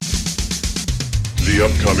The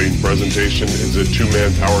upcoming presentation is a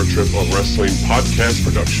two-man power trip of wrestling podcast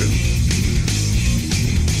production.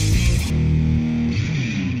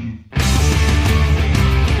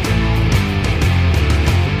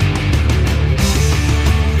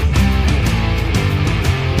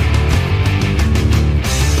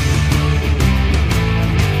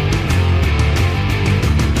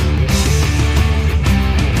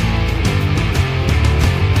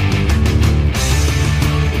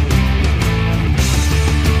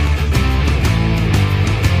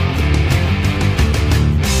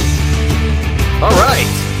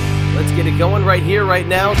 Going right here, right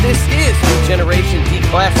now. This is New Generation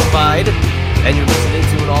Declassified, and you're listening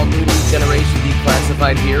to an all-new New Generation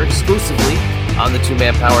Declassified here exclusively on the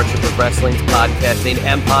two-man power trip of wrestling's podcasting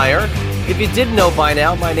empire. If you didn't know by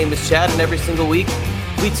now, my name is Chad, and every single week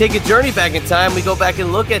we take a journey back in time. We go back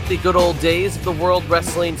and look at the good old days of the World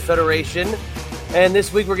Wrestling Federation, and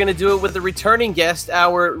this week we're going to do it with a returning guest,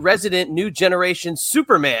 our resident New Generation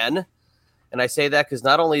Superman. And I say that because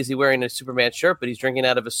not only is he wearing a Superman shirt, but he's drinking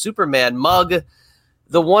out of a Superman mug.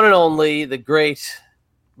 The one and only, the great,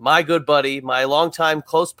 my good buddy, my longtime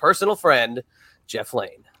close personal friend, Jeff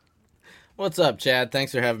Lane. What's up, Chad?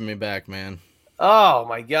 Thanks for having me back, man. Oh,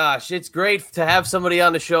 my gosh. It's great to have somebody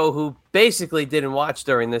on the show who basically didn't watch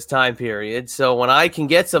during this time period. So when I can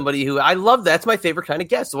get somebody who, I love that's my favorite kind of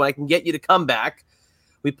guest. So when I can get you to come back,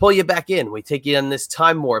 we pull you back in. We take you on this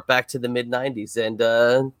time warp back to the mid-90s.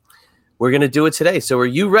 And, we're going to do it today. So are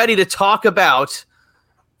you ready to talk about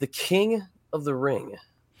the King of the Ring?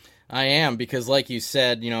 I am, because like you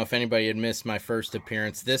said, if anybody had missed my first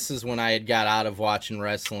appearance, this is when I had got out of watching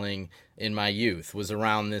wrestling in my youth, was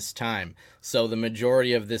around this time. So the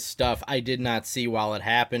majority of this stuff I did not see while it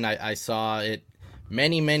happened. I saw it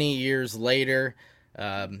many, many years later.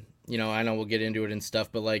 I know we'll get into it and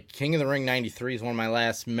stuff, but like King of the Ring 93 is one of my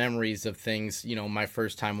last memories of things, my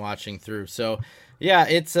first time watching through. So yeah,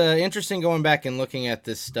 it's interesting going back and looking at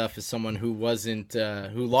this stuff as someone who wasn't,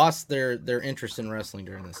 who lost their interest in wrestling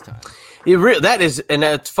during this time. That is, and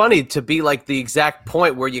it's funny to be like the exact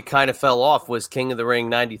point where you kind of fell off was King of the Ring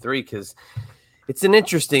 93, because it's an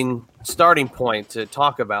interesting starting point to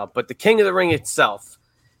talk about. But the King of the Ring itself,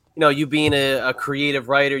 you being a creative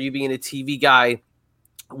writer, you being a TV guy,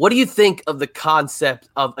 what do you think of the concept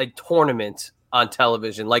of a tournament on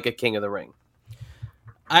television like a King of the Ring?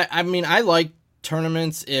 I mean, I like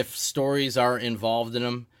tournaments if stories are involved in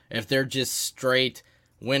them. If they're just straight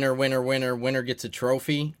winner gets a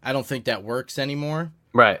trophy, I don't think that works anymore.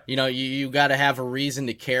 Right. You got to have a reason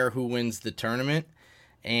to care who wins the tournament,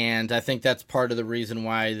 and I think that's part of the reason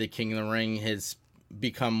why the King of the Ring has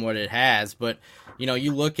become what it has. But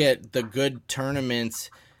you look at the good tournaments,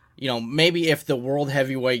 maybe if the world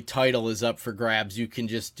heavyweight title is up for grabs, you can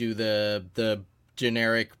just do the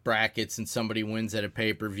generic brackets and somebody wins at a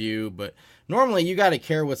pay-per-view. But normally you got to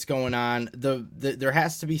care what's going on. There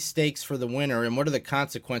has to be stakes for the winner, and what are the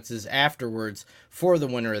consequences afterwards for the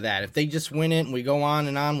winner of that. If they just win it and we go on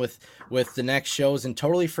and on with the next shows and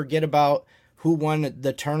totally forget about who won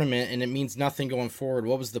the tournament and it means nothing going forward,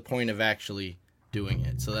 what was the point of actually doing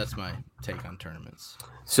it? So that's my take on tournaments.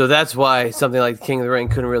 So that's why something like King of the Ring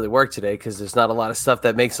couldn't really work today, because there's not a lot of stuff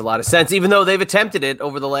that makes a lot of sense, even though they've attempted it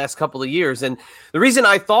over the last couple of years. And the reason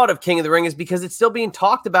I thought of King of the Ring is because it's still being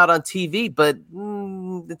talked about on TV, but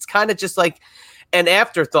it's kind of just like an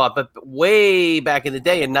afterthought. But way back in the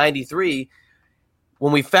day in 93,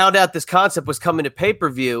 when we found out this concept was coming to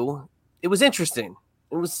pay-per-view, it was interesting.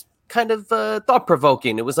 It was kind of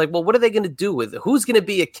thought-provoking. It was like, well, what are they going to do with it? Who's going to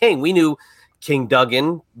be a king? We knew King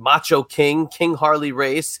Duggan, Macho King, King Harley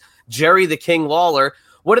Race, Jerry the King Lawler.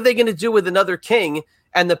 What are they going to do with another king?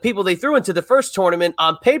 And the people they threw into the first tournament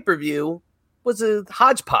on pay-per-view was a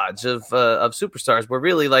hodgepodge of superstars. We're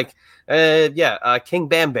really like, King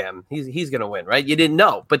Bam Bam. He's going to win, right? You didn't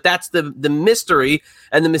know. But that's the mystery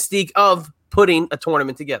and the mystique of putting a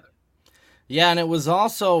tournament together. Yeah, and it was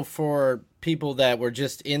also for people that were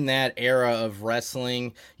just in that era of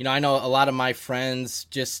wrestling. I know a lot of my friends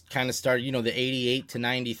just kind of started, the 88 to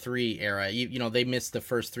 93 era. They missed the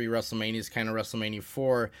first three WrestleManias, kind of WrestleMania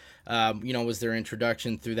 4, was their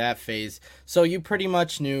introduction through that phase. So you pretty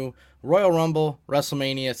much knew Royal Rumble,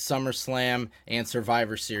 WrestleMania, SummerSlam, and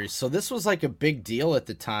Survivor Series. So this was like a big deal at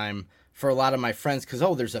the time for a lot of my friends because,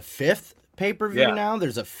 there's a fifth pay-per-view now.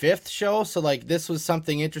 There's a fifth show. So like this was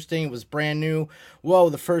something interesting. It was brand new. Whoa,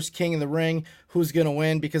 the first King of the Ring. Who's going to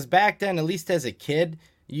win? Because back then, at least as a kid,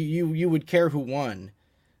 you would care who won.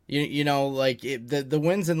 The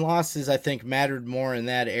wins and losses, I think, mattered more in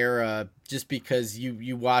that era just because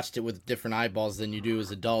you watched it with different eyeballs than you do as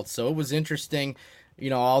adults. So it was interesting.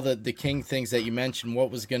 all the King things that you mentioned,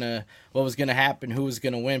 what was gonna happen, who was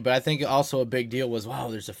gonna win. But I think also a big deal was, wow,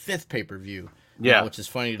 there's a 5th pay-per-view. Yeah, which is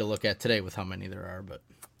funny to look at today with how many there are. But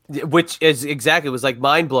which is exactly, it was like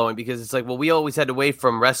mind blowing, because it's like, well, we always had to wait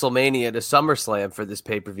from WrestleMania to SummerSlam for this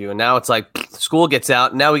pay-per-view, and now it's like school gets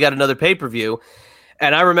out, and now we got another pay-per-view.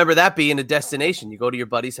 And I remember that being a destination. You go to your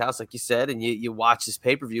buddy's house, like you said, and you watch this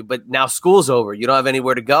pay-per-view, but now school's over. You don't have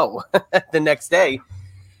anywhere to go the next day.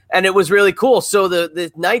 And it was really cool. So the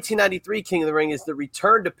 1993 King of the Ring is the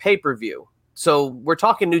return to pay-per-view. So we're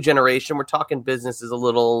talking new generation. We're talking business is a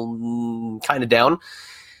little kind of down.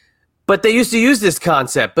 But they used to use this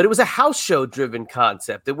concept, but it was a house show driven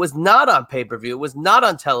concept. It was not on pay-per-view. It was not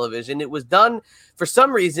on television. It was done for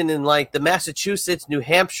some reason in like the Massachusetts, New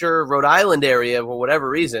Hampshire, Rhode Island area for whatever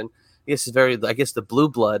reason. I guess the blue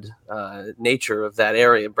blood nature of that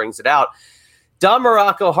area brings it out. Don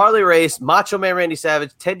Morocco, Harley Race, Macho Man Randy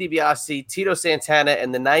Savage, Ted DiBiase, Tito Santana,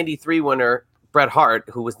 and the 93 winner, Bret Hart,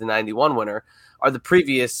 who was the 91 winner, are the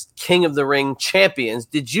previous King of the Ring champions.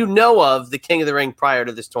 Did you know of the King of the Ring prior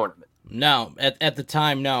to this tournament? No, at the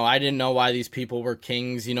time, no. I didn't know why these people were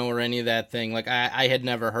kings, or any of that thing. Like, I had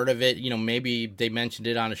never heard of it. Maybe they mentioned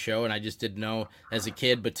it on a show and I just didn't know as a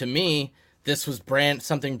kid. But to me, this was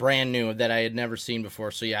something brand new that I had never seen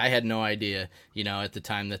before. So, yeah, I had no idea, at the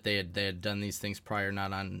time that they had done these things prior,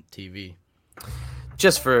 not on TV.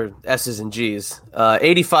 Just for S's and G's,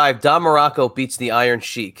 85, Don Morocco beats the Iron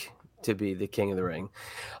Sheik to be the King of the Ring.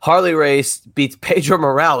 Harley Race beats Pedro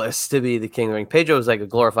Morales to be the King of the Ring. Pedro was like a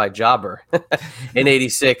glorified jobber in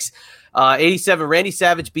 86. 87, Randy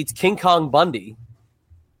Savage beats King Kong Bundy.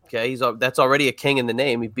 Okay, that's already a king in the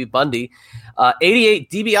name. He beat Bundy. 88,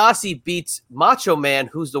 DiBiase beats Macho Man,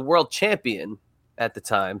 who's the world champion at the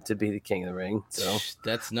time, to be the King of the Ring. So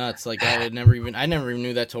that's nuts. Like, I never even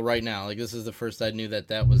knew that till right now. Like, this is the first I knew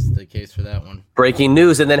that was the case for that one. Breaking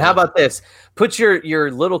news. And then how about this? Put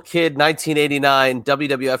your little kid 1989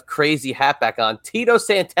 WWF crazy hat back on. Tito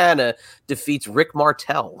Santana defeats Rick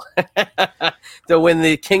Martel to win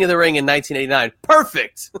the King of the Ring in 1989.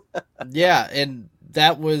 Perfect. Yeah, and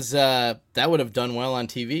that would have done well on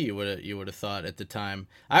TV. You would have thought at the time.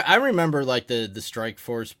 I remember like the Strike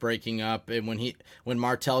Force breaking up, and when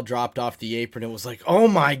Martel dropped off the apron, it was like, oh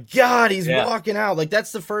my God, he's walking out. Like,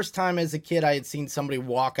 that's the first time as a kid I had seen somebody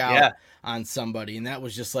walk out on somebody, and that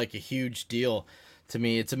was just like a huge deal to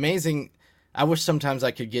me. It's amazing. I wish sometimes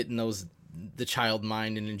I could get in the child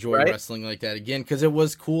mind and enjoy wrestling like that again, because it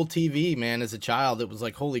was cool TV, man. As a child, it was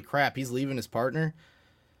like, holy crap, he's leaving his partner.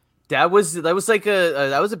 That was like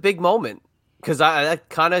a big moment, because that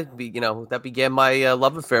kind of that began my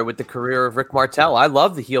love affair with the career of Rick Martel. I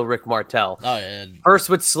love the heel Rick Martel. Oh yeah. First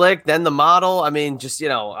with Slick, then the Model. I mean, just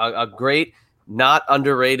a great, not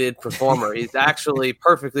underrated performer. He's actually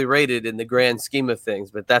perfectly rated in the grand scheme of things,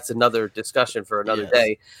 but that's another discussion for another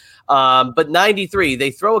day. But 93,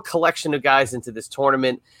 they throw a collection of guys into this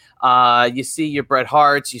tournament. You see your Bret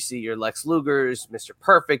Harts, you see your Lex Lugers, Mr.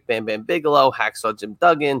 Perfect, Bam Bam Bigelow, Hacksaw Jim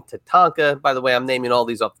Duggan, Tatanka. By the way, I'm naming all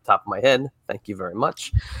these off the top of my head. Thank you very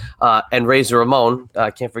much. And Razor Ramon,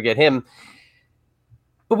 can't forget him.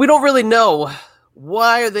 But we don't really know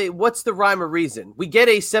what's the rhyme or reason. We get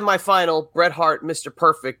a semifinal Bret Hart, Mr.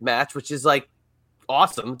 Perfect match, which is like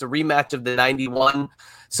awesome. It's a rematch of the 91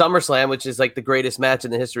 SummerSlam, which is like the greatest match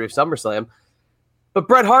in the history of SummerSlam. But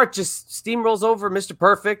Bret Hart just steamrolls over Mr.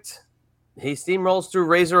 Perfect. He steamrolls through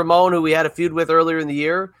Razor Ramon, who we had a feud with earlier in the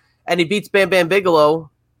year, and he beats Bam Bam Bigelow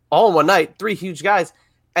all in one night, 3 huge guys.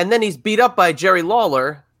 And then he's beat up by Jerry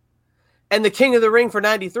Lawler, and the King of the Ring for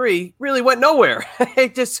 93 really went nowhere.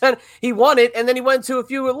 He won it, and then he went to a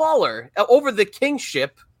feud with Lawler over the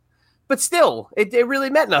kingship. But still, it really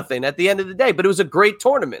meant nothing at the end of the day. But it was a great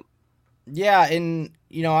tournament. Yeah, and,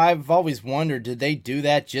 I've always wondered, did they do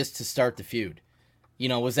that just to start the feud?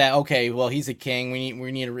 Was that, okay, well, he's a king.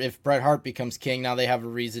 We need if Bret Hart becomes king, now they have a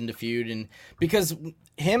reason to feud. And because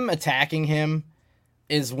him attacking him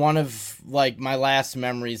is one of, like, my last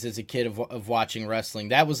memories as a kid of watching wrestling.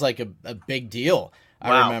 That was, like, a big deal.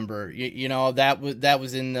 I remember, that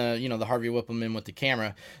was in the, the Harvey Whippleman with the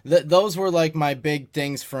camera. Those were, like, my big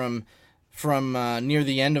things from near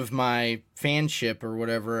the end of my fanship or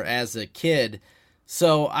whatever as a kid.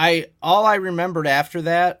 So all I remembered after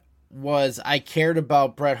that was I cared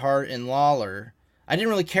about Bret Hart and Lawler. I didn't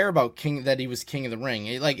really care about that he was King of the Ring.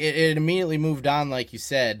 It immediately moved on, like you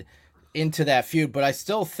said, into that feud. But I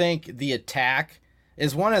still think the attack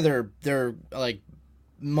is one of their like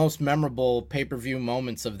most memorable pay-per-view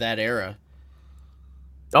moments of that era.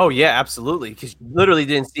 Oh yeah, absolutely. Because you literally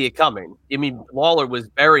didn't see it coming. I mean, Lawler was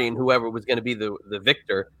burying whoever was going to be the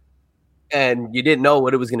victor, and you didn't know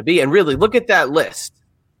what it was going to be. And really, look at that list.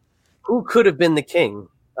 Who could have been the king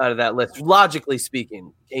out of that list? Logically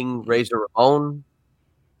speaking, King Razor Ramon,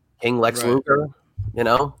 King Lex Luger,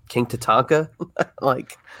 King Tatanka.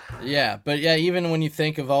 But even when you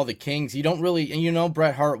think of all the kings, you don't really,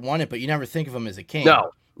 Bret Hart won it, but you never think of him as a king.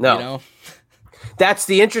 No. That's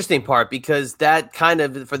the interesting part, because that kind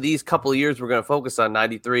of, for these couple of years, we're going to focus on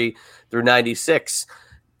 93 through 96.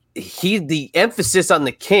 The emphasis on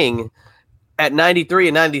the king at 93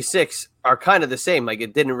 and 96 are kind of the same. Like,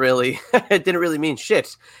 it didn't really mean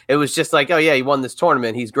shit. It was just like, oh yeah, he won this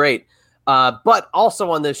tournament, he's great. But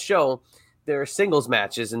also on this show, there are singles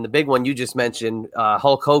matches, and the big one you just mentioned,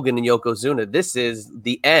 Hulk Hogan and Yokozuna. This is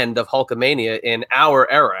the end of Hulkamania in our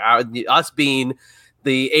era, us being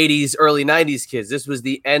the 80s, early 90s kids. This was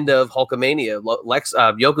the end of Hulkamania.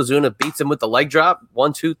 Yokozuna beats him with the leg drop,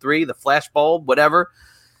 1, 2, 3, the flashbulb, whatever.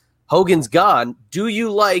 Hogan's gone. Do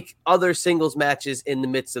you like other singles matches in the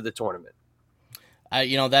midst of the tournament?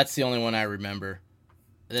 That's the only one I remember.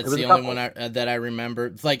 That's the only one that I remember.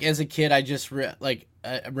 It's like, as a kid, I just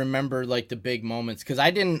I remember like the big moments, because I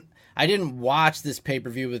didn't watch this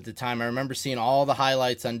pay-per-view at the time. I remember seeing all the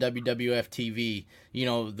highlights on WWF TV,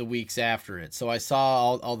 the weeks after it. So I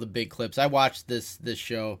saw all the big clips. I watched this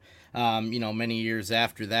show, many years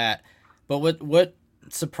after that. But what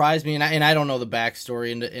surprised me, and I don't know the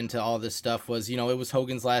backstory into all this stuff, was, it was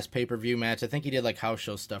Hogan's last pay-per-view match. I think he did like house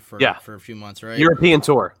show stuff for a few months, right? European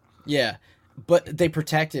tour. Yeah. But they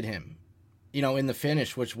protected him, in the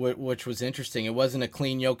finish, which was interesting. It wasn't a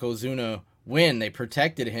clean Yokozuna win. They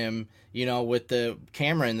protected him, with the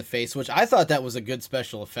camera in the face, which I thought that was a good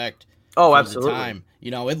special effect. Oh, absolutely. The time.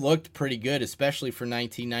 It looked pretty good, especially for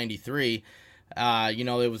 1993.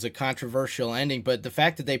 It was a controversial ending, but the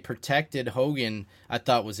fact that they protected Hogan, I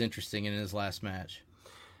thought was interesting in his last match.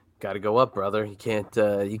 Got to go up, brother. You can't.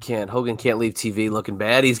 Hogan can't leave TV looking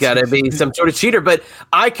bad. He's got to be some sort of cheater. But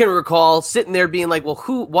I can recall sitting there being like, well,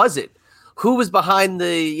 who was it? Who was behind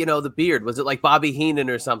the beard? Was it like Bobby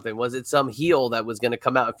Heenan or something? Was it some heel that was going to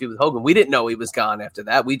come out and feud with Hogan? We didn't know he was gone after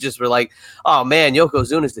that. We just were like, oh man,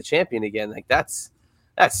 Yokozuna's the champion again. Like, that's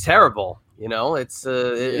terrible. It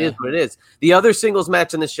is what it is. The other singles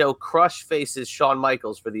match on the show, Crush faces Shawn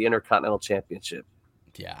Michaels for the Intercontinental Championship.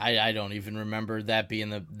 Yeah, I don't even remember that being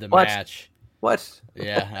the What? match. What?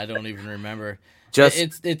 Yeah, I don't even remember.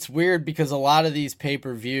 Just it's weird, because a lot of these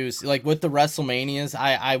pay-per-views, like with the WrestleManias,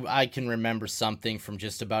 I can remember something from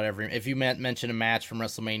just about every. If you mention a match from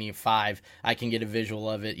WrestleMania 5, I can get a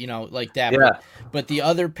visual of it, like that. Yeah. But the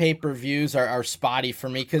other pay-per-views are spotty for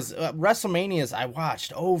me, because WrestleManias I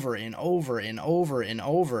watched over and over and over and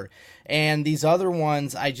over, and these other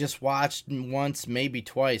ones I just watched once, maybe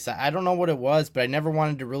twice. I don't know what it was, but I never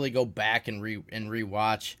wanted to really go back and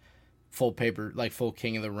rewatch full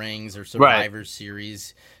King of the Rings or Survivor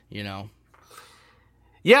Series,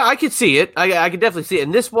 Yeah, I could see it. I could definitely see it.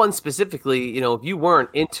 And this one specifically, if you weren't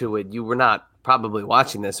into it, you were not probably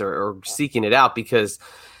watching this or seeking it out, because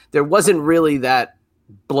there wasn't really that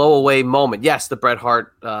blow away moment. Yes, the Bret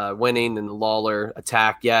Hart winning and the Lawler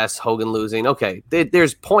attack. Yes, Hogan losing. Okay,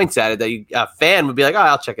 there's points at it that a fan would be like, oh,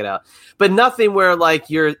 I'll check it out. But nothing where like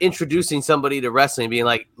you're introducing somebody to wrestling being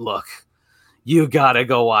like, look, you gotta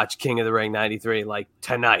go watch King of the Ring 93 like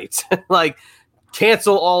tonight. Like,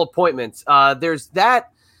 cancel all appointments. There's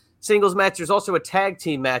that singles match. There's also a tag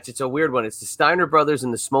team match. It's a weird one. It's the Steiner Brothers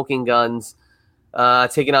and the Smoking Guns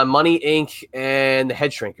taking on Money Inc. and the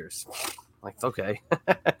Head Shrinkers. Like, okay,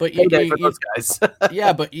 but for those guys.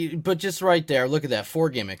 Yeah, but just right there, look at that,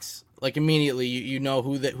 4 gimmicks. Like, immediately you know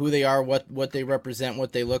who they are, what they represent,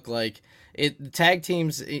 what they look like. The tag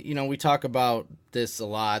teams, we talk about this a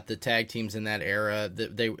lot. The tag teams in that era,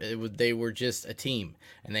 they were just a team,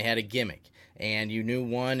 and they had a gimmick, and you knew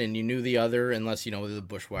one and you knew the other, unless the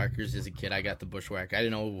Bushwhackers. As a kid, I got the Bushwhacker. I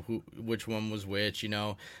didn't know which one was which,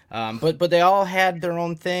 but they all had their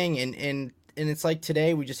own thing, and it's like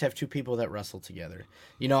today we just have 2 people that wrestle together.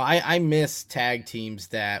 I miss tag teams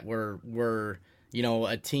that were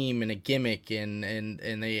a team and a gimmick, and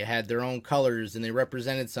they had their own colors, and they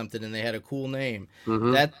represented something, and they had a cool name.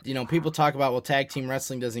 Mm-hmm. That, people talk about, well, tag team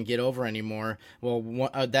wrestling doesn't get over anymore. Well,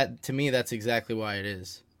 that, to me, that's exactly why it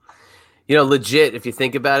is. Legit, if you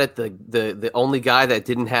think about it, the only guy that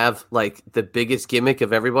didn't have like the biggest gimmick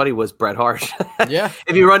of everybody was Bret Hart. Yeah.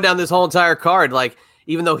 If you run down this whole entire card, like,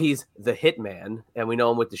 even though he's the Hitman and we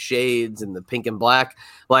know him with the shades and the pink and black,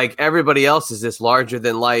 like, everybody else is this larger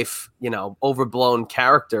than life, overblown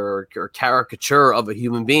character or caricature of a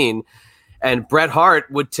human being. And Bret Hart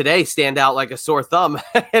would today stand out like a sore thumb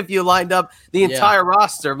if you lined up the entire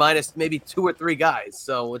roster minus maybe 2 or 3 guys.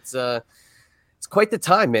 So it's It's quite the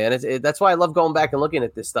time, man. That's why I love going back and looking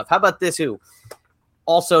at this stuff. How about this? Who?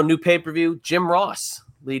 Also, new pay-per-view, Jim Ross,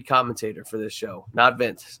 lead commentator for this show, not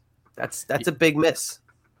Vince. That's a big miss.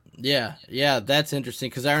 Yeah, that's interesting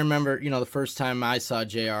because I remember, the first time I saw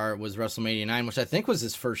JR was WrestleMania 9, which I think was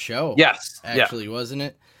his first show. Yes, actually, wasn't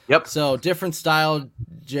it? Yep. So different style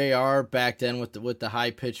JR back then with the high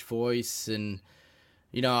pitched voice, and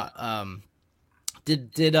who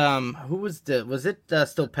was it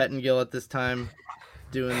still Pettengill at this time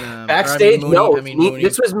doing backstage? Mooney.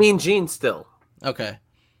 This was Mean Gene still. Okay.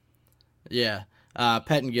 Yeah.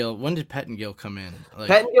 Pettengill. When did Pettengill come in?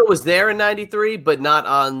 Pettengill was there in '93, but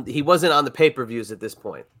he wasn't on the pay-per-views at this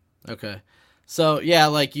point. Okay. So yeah,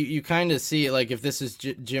 you kind of see if this is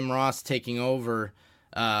Jim Ross taking over,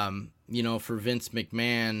 for Vince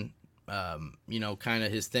McMahon, kind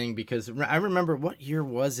of his thing, because I remember what year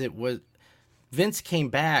was it? Vince came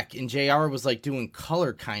back and JR was doing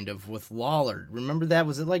color kind of with Lawler. Remember that?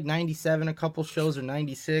 Was it 97 a couple shows or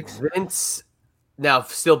 96? Vince. Now,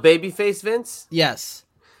 still babyface Vince? Yes.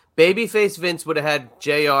 Babyface Vince would have had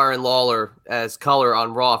JR and Lawler as color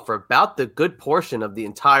on Raw for about the good portion of the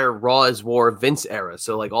entire Raw is War Vince era.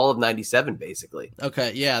 So all of 97, basically.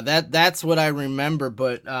 Okay, yeah, that's what I remember,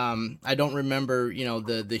 but I don't remember,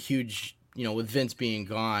 the huge, with Vince being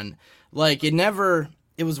gone.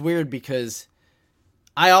 It was weird because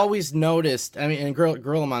I always noticed, and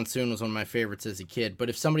Gorilla Monsoon was one of my favorites as a kid, but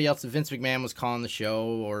if somebody else, if Vince McMahon was calling the show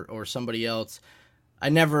or somebody else, I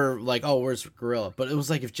never where's Gorilla? But it was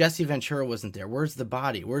if Jesse Ventura wasn't there, where's the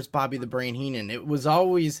Body? Where's Bobby the Brain Heenan? It was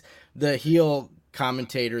always the heel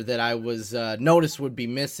commentator that I was noticed would be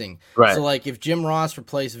missing. Right. So if Jim Ross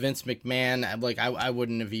replaced Vince McMahon, I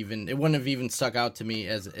wouldn't have even stuck out to me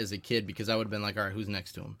as a kid, because I would have been all right, who's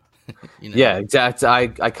next to him? Yeah, exactly. I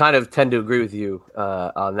kind of tend to agree with you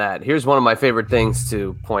on that. Here's one of my favorite things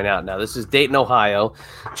to point out. Now, this is Dayton, Ohio,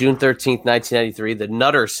 June 13th, 1993, the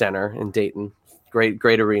Nutter Center in Dayton.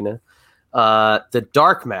 Great arena. The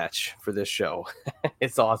dark match for this show.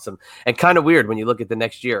 It's awesome and kind of weird when you look at the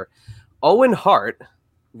next year. Owen Hart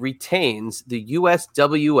retains the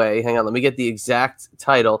USWA. Hang on, let me get the exact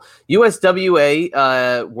title.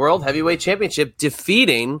 USWA World Heavyweight Championship,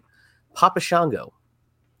 defeating Papa Shango.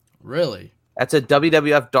 Really? That's a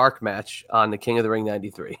WWF dark match on the King of the Ring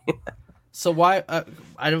 93. So why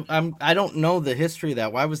I don't know the history of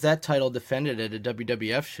that. Why was that title defended at a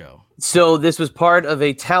WWF show? So this was part of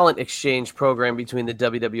a talent exchange program between the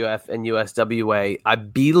WWF and USWA. I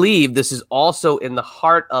believe this is also in the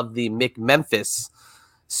heart of the McMemphis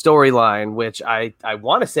storyline, which I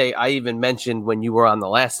want to say I even mentioned when you were on the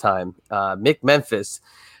last time. McMemphis,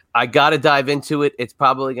 I got to dive into it. It's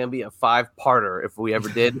probably going to be a 5-parter if we ever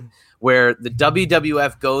did, where the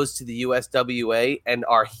WWF goes to the USWA and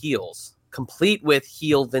are heels, complete with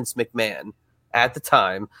heel Vince McMahon at the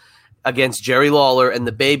time, against Jerry Lawler and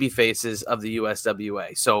the baby faces of the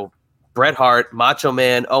USWA. So Bret Hart, Macho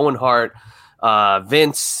Man, Owen Hart,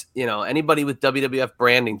 Vince, anybody with WWF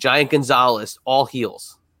branding, Giant Gonzalez, all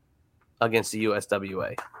heels against the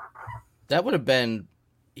USWA. That would have been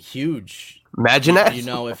huge. Imagine that.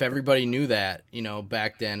 If everybody knew that,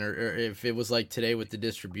 back then, or if it was like today with the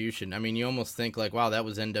distribution. I mean, you almost think wow, that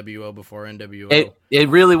was NWO before NWO. It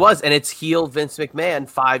really was, and it's heel Vince McMahon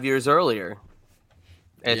 5 years earlier.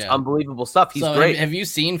 It's unbelievable stuff. He's great. Have you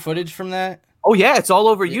seen footage from that? Oh yeah, it's all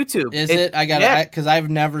over YouTube. Is it? I got because I've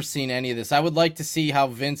never seen any of this. I would like to see how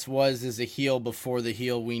Vince was as a heel before the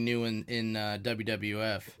heel we knew in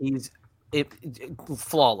WWF. He's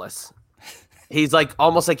flawless. He's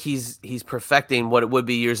almost like he's perfecting what it would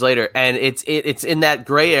be years later, and it's in that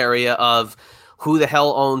gray area of who the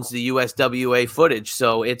hell owns the USWA footage.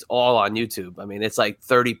 So it's all on YouTube. I mean, it's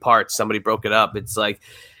 30 parts. Somebody broke it up. It's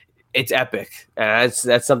it's epic, and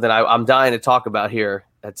that's something I'm dying to talk about here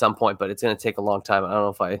at some point, but it's going to take a long time. I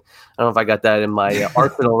don't know if I got that in my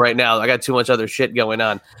arsenal right now. I got too much other shit going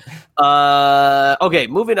on. Okay,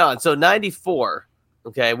 moving on. So 94.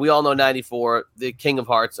 Okay, we all know 94, the King of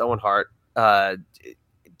Hearts, Owen Hart. The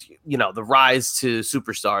rise to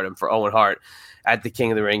superstardom for Owen Hart at the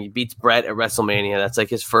King of the Ring. He beats Bret at WrestleMania. That's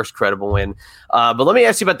his first credible win. But let me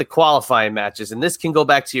ask you about the qualifying matches, and this can go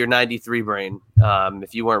back to your 93 brain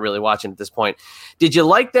if you weren't really watching at this point. Did you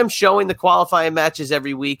like them showing the qualifying matches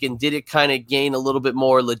every week, and did it kind of gain a little bit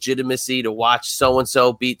more legitimacy to watch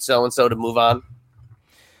so-and-so beat so-and-so to move on?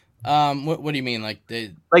 What do you mean?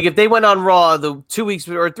 If they went on Raw the 2 weeks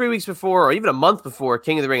or 3 weeks before, or even a month before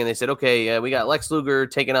King of the Ring, and they said, okay, we got Lex Luger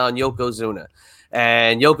taking on Yokozuna,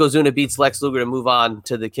 and Yokozuna beats Lex Luger to move on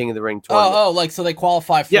to the King of the Ring tournament. So they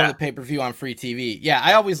qualify for the pay-per-view on free TV. Yeah,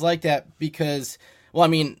 I always like that because,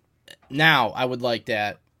 now I would like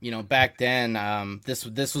that. back then, this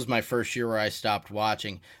was my first year where I stopped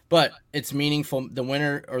watching. But it's meaningful. The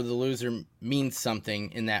winner or the loser means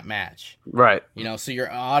something in that match. Right. So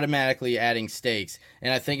you're automatically adding stakes.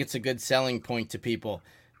 And I think it's a good selling point to people.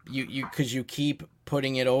 Because you keep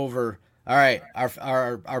putting it over. All right,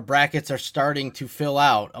 our brackets are starting to fill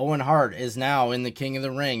out. Owen Hart is now in the King of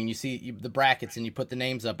the Ring, and you see the brackets, and you put the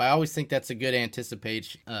names up. I always think that's a good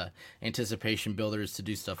anticipation builders to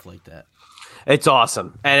do stuff like that. It's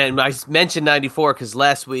awesome. And I mentioned 94 because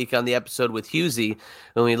last week on the episode with Husey,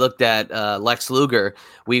 when we looked at Lex Luger,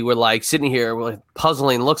 we were like sitting here with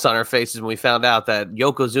puzzling looks on our faces when we found out that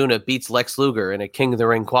Yokozuna beats Lex Luger in a King of the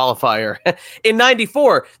Ring qualifier in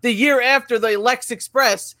 94, the year after the Lex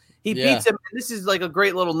Express. He beats him. This is like a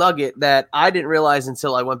great little nugget that I didn't realize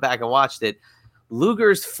until I went back and watched it.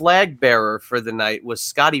 Luger's flag bearer for the night was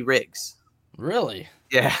Scotty Riggs. Really?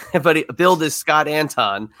 Yeah, but billed as Scott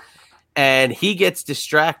Anton. And he gets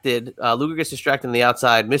distracted. Luger gets distracted on the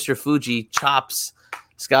outside. Mr. Fuji chops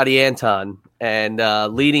Scotty Anton, and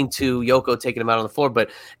leading to Yoko taking him out on the floor.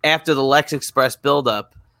 But after the Lex Express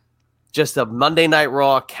buildup, just a Monday Night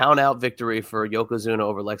Raw count-out victory for Yokozuna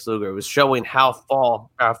over Lex Luger. It was showing how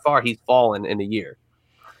far he's fallen in a year.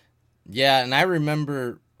 Yeah, and I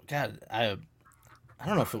remember, God, I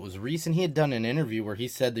don't know if it was recent. He had done an interview where he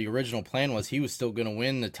said the original plan was he was still going to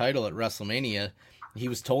win the title at WrestleMania. He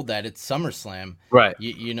was told that at SummerSlam, right?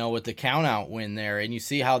 With the count-out win there, and you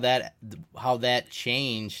see how that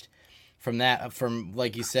changed from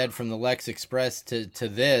like you said, from the Lex Express to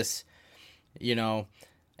this,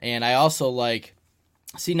 And I also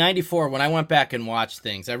see 94. When I went back and watched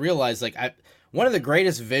things, I realized one of the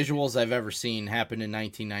greatest visuals I've ever seen happened in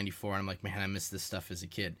 1994. And I'm like, man, I missed this stuff as a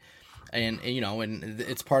kid. And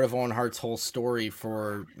it's part of Owen Hart's whole story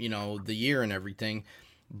for, the year and everything.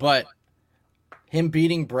 But him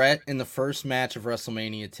beating Bret in the first match of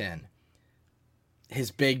WrestleMania 10,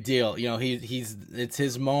 his big deal, it's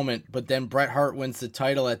his moment, but then Bret Hart wins the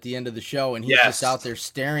title at the end of the show, and he's just out there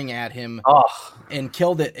staring at him and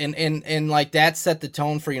killed it. And that set the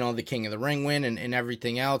tone for, the King of the Ring win and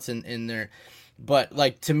everything else in there.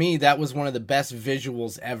 But to me, that was one of the best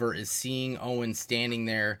visuals ever, is seeing Owen standing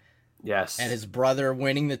there. Yes. And his brother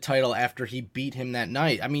winning the title after he beat him that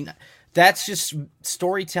night. I mean, that's just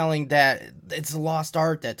storytelling that it's a lost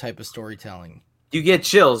art, that type of storytelling. You get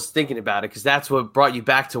chills thinking about it because that's what brought you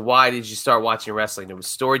back to why did you start watching wrestling. It was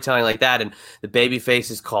storytelling like that, and the baby face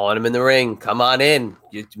is calling him in the ring. Come on in.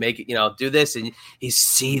 You make it, do this. And he's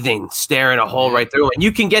seething, staring a hole right through. And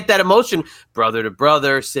you can get that emotion, brother to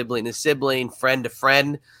brother, sibling to sibling, friend to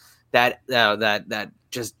friend, that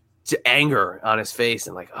just anger on his face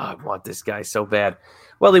and I want this guy so bad.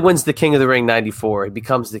 Well, he wins the King of the Ring 94. He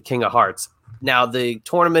becomes the King of Hearts. Now, the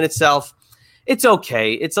tournament itself, it's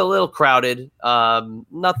okay. It's a little crowded.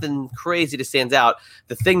 Nothing crazy that stands out.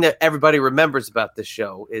 The thing that everybody remembers about this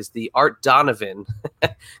show is the Art Donovan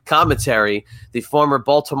commentary, the former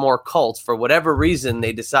Baltimore Colt. For whatever reason,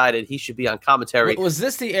 they decided he should be on commentary. Was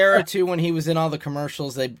this the era, too, when he was in all the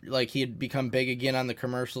commercials? He had become big again on the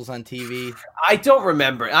commercials on TV? I don't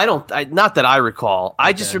remember. Not that I recall. Okay.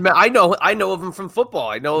 I just remember. I know of him from football.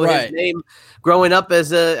 I know his name growing up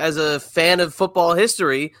as a fan of football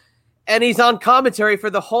history. And he's on commentary for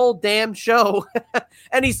the whole damn show,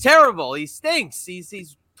 and he's terrible. He stinks.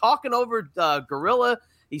 He's talking over Gorilla.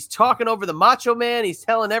 He's talking over the Macho Man. He's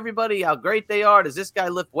telling everybody how great they are. Does this guy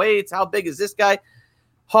lift weights? How big is this guy?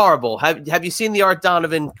 Horrible. Have you seen the Art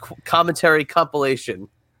Donovan commentary compilation?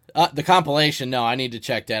 The compilation, no, I need to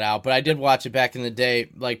check that out. But I did watch it back in the day.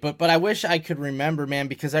 But I wish I could remember, man,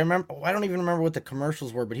 because I don't even remember what the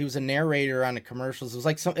commercials were. But he was a narrator on the commercials. It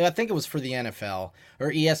was I think it was for the NFL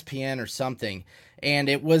or ESPN or something. And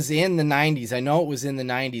it was in the 90s. I know it was in the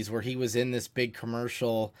 90s where he was in this big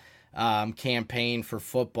commercial campaign for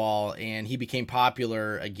football, and he became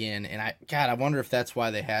popular again. And I wonder if that's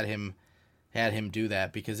why they had him do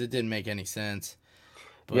that, because it didn't make any sense.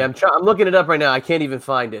 But, yeah, I'm looking it up right now. I can't even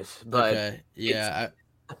find it, but okay. Yeah,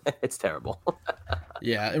 it's terrible.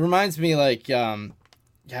 Yeah, it reminds me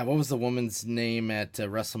what was the woman's name at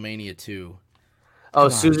WrestleMania 2? Oh,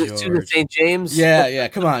 Susan St. James. Yeah.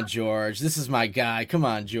 Come on, George. This is my guy. Come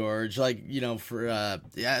on, George. I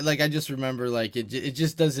just remember it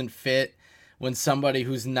just doesn't fit when somebody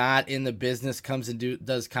who's not in the business comes and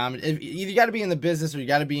does comment. Either you got to be in the business or you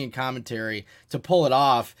got to be in commentary to pull it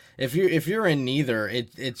off. If you're in neither,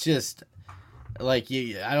 it's just I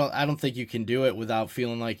don't think you can do it without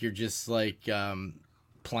feeling like you're just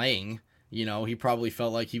playing. He probably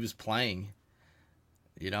felt like he was playing.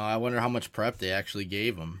 I wonder how much prep they actually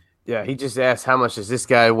gave him. Yeah, he just asked, how much does this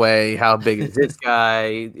guy weigh? How big is this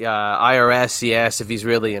guy? IRS, he asked if he's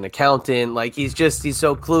really an accountant. Like, he's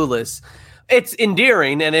so clueless. It's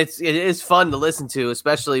endearing, and it is fun to listen to,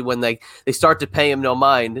 especially when they start to pay him no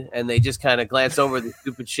mind and they just kind of glance over the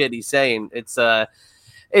stupid shit he's saying.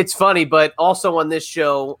 It's funny, but also on this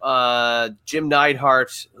show, Jim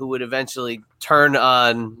Neidhart, who would eventually turn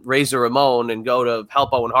on Razor Ramon and go to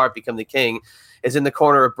help Owen Hart become the king, is in the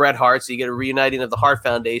corner of Bret Hart. So you get a reuniting of the Hart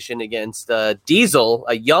Foundation against Diesel,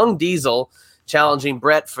 a young Diesel, challenging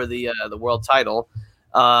Bret for the world title.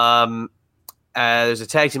 There's a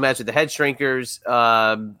tag team match with the Head Shrinkers.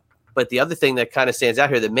 But the other thing that kind of stands out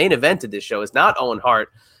here, the main event of this show is not Owen Hart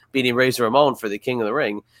beating Razor Ramon for the King of the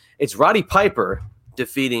Ring. It's Roddy Piper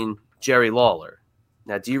defeating Jerry Lawler.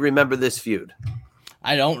 Now, do you remember this feud?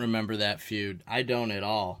 I don't remember that feud. I don't at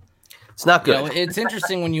all. It's not good. You know, it's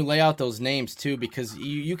interesting when you lay out those names too, because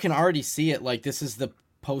you can already see it. Like, this is the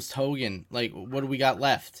post Hogan. Like, what do we got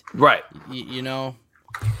left? Right. You know,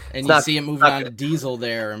 and you see it moving on to Diesel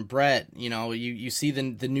there and Bret. You know, you see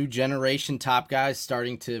the new generation top guys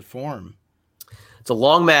starting to form. It's a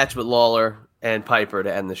long match with Lawler and Piper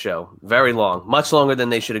to end the show. Very long, much longer than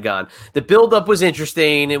they should have gone. The build-up was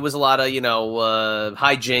interesting. It was a lot of,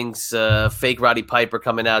 hijinks, fake Roddy Piper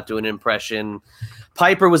coming out doing an impression.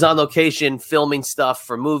 Piper was on location filming stuff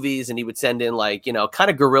for movies, and he would send in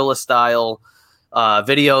kind of guerrilla style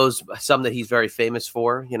videos, some that he's very famous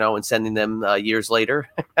for, and sending them years later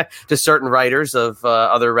to certain writers of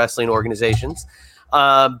other wrestling organizations.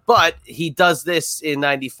 But he does this in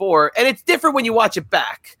 94, and it's different when you watch it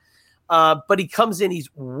back. But he comes in, he's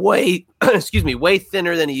way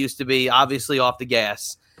thinner than he used to be, obviously off the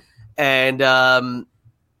gas. And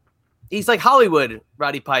he's like Hollywood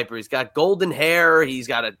Roddy Piper. He's got golden hair. He's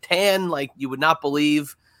got a tan like you would not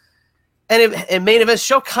believe. And main event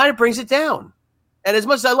show kind of brings it down. And as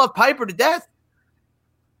much as I love Piper to death,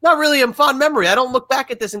 not really a fond memory. I don't look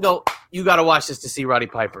back at this and go, you got to watch this to see Roddy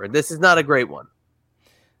Piper. This is not a great one.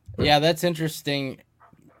 Yeah, that's interesting.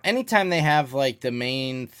 Anytime they have like the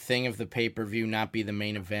main thing of the pay-per-view not be the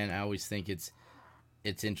main event, I always think it's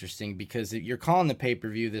interesting, because you're calling the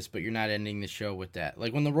pay-per-view this, but you're not ending the show with that.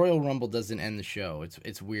 Like when the Royal Rumble doesn't end the show,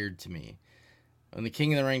 it's weird to me. When the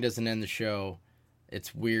King of the Ring doesn't end the show,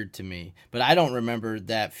 it's weird to me. But I don't remember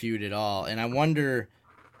that feud at all, and I wonder,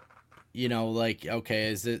 okay,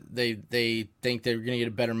 is it they think they're gonna get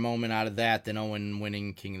a better moment out of that than Owen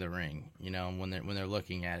winning King of the Ring? When they're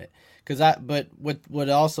looking at it. But what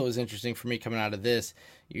also is interesting for me coming out of this,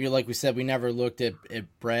 like we said, we never looked at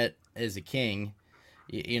Bret as a king,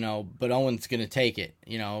 but Owen's going to take it,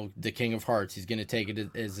 the King of Hearts. He's going to take it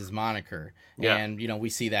as his moniker. Yeah. And, we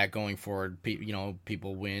see that going forward.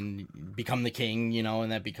 People win, become the king,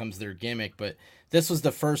 and that becomes their gimmick. But this was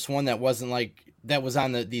the first one that wasn't that was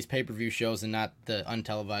on these pay-per-view shows and not the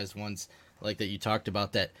untelevised ones like that you talked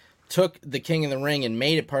about, that took the King of the Ring and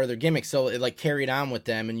made it part of their gimmick, so it carried on with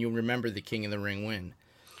them, and you remember the King of the Ring win.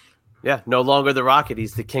 Yeah, no longer the Rocket,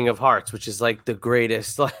 he's the King of Hearts, which is like the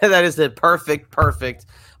greatest. That is the perfect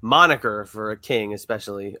moniker for a king,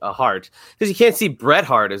 especially a Hart, because you can't see Bret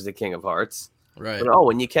Hart as the King of Hearts, right? But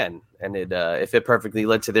and you can, and it fit perfectly.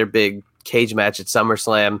 Led to their big cage match at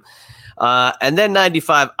SummerSlam. And then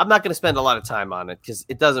 95, I'm not going to spend a lot of time on it because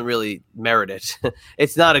it doesn't really merit it.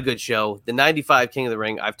 It's not a good show. The 95 King of the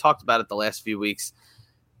Ring, I've talked about it the last few weeks.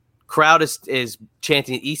 Crowd is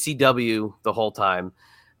chanting ECW the whole time.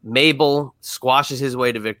 Mabel squashes his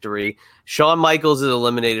way to victory. Shawn Michaels is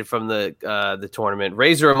eliminated from the tournament.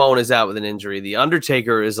 Razor Ramon is out with an injury. The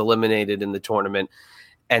Undertaker is eliminated in the tournament.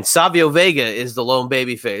 And Savio Vega is the lone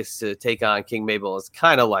babyface to take on King Mabel. It's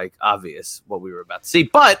kind of obvious what we were about to see.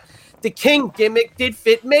 But the King gimmick did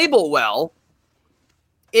fit Mabel well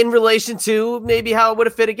in relation to maybe how it would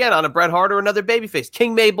have fit again on a Bret Hart or another babyface.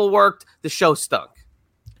 King Mabel worked. The show stunk.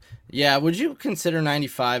 Yeah, would you consider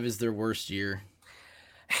 95 as their worst year?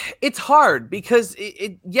 It's hard because,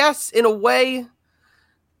 yes, in a way,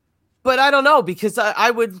 but I don't know, because I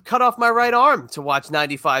would cut off my right arm to watch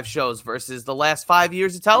 95 shows versus the last 5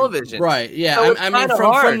 years of television. Right, yeah. So I mean, I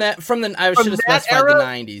should have specified the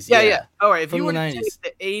 90s. Yeah. All right, if you were to take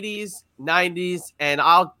the 80s, 90s, and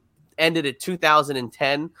I'll end it at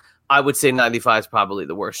 2010, I would say 95 is probably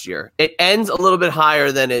the worst year. It ends a little bit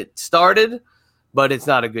higher than it started, but it's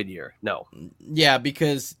not a good year. No. Yeah,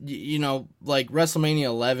 because WrestleMania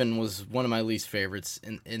 11 was one of my least favorites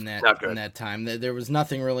in that time. There was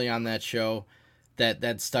nothing really on that show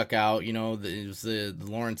that stuck out. It was the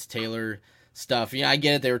Lawrence Taylor stuff. I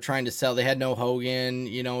get it. They were trying to sell. They had no Hogan,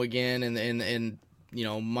 again, and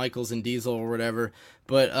Michaels and Diesel or whatever.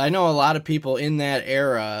 But I know a lot of people in that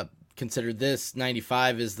era considered this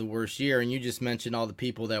 95 is the worst year, and you just mentioned all the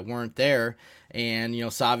people that weren't there, and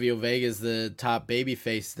Savio Vega's the top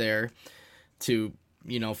babyface there to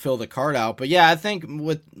fill the card out. But yeah, I think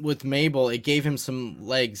with Mabel, it gave him some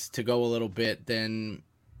legs to go a little bit. Then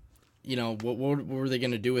what were they going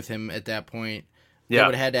to do with him at that point? They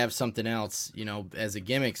would have had to have something else as a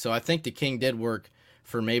gimmick. So I think the King did work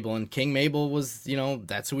for Mabel, and King Mabel was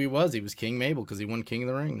that's who he was. He was King Mabel because he won King of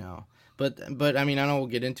the Ring now. But I mean, I know we'll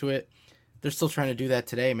get into it. They're still trying to do that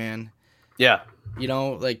today, man. Yeah.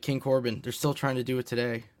 Like King Corbin, they're still trying to do it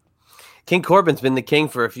today. King Corbin's been the king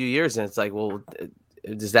for a few years, and it's like, well,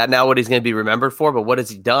 is that now what he's going to be remembered for? But what has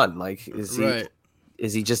he done? Like,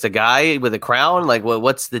 is he just a guy with a crown? Like,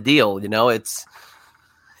 what's the deal? It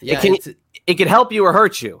can help you or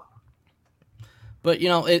hurt you. But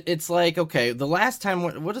it's like, okay, the last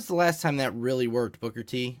time, what is the last time that really worked, Booker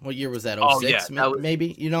T? What year was that? 06? Oh, yeah,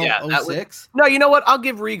 maybe 06. No, you know what? I'll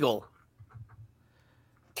give Regal.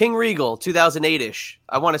 King Regal, 2008-ish.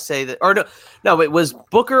 I want to say that, or no, it was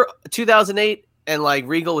Booker 2008, and like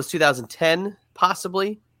Regal was 2010,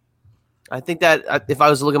 possibly. I think that if I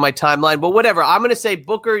was to look at my timeline, but whatever. I'm going to say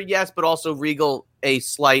Booker, yes, but also Regal, a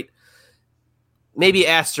slight, maybe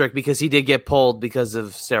asterisk, because he did get pulled because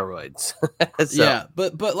of steroids. So. Yeah,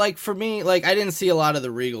 but like for me, like I didn't see a lot of the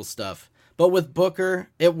Regal stuff, but with Booker,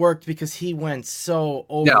 it worked because he went so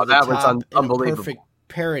over the top. Was unbelievable. Perfect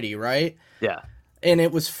parody, right? Yeah. And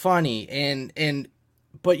it was funny,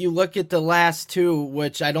 but you look at the last two,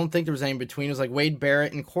 which I don't think there was any in between. It was like Wade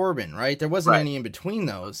Barrett and Corbin, right? There wasn't any in between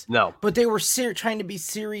those. No, but they were trying to be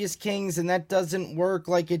serious kings, and that doesn't work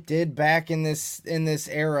like it did back in this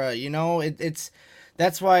era.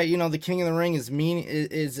 That's why the King of the Ring is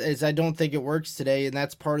I don't think it works today, and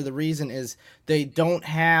that's part of the reason is they don't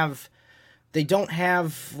have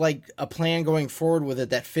like a plan going forward with it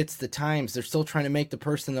that fits the times. They're still trying to make the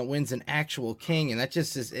person that wins an actual king, and that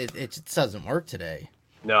just it just doesn't work today.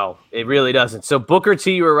 No, it really doesn't. So Booker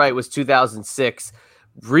T, you were right, was 2006.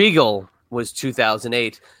 Regal was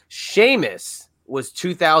 2008. Sheamus was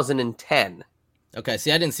 2010. Okay,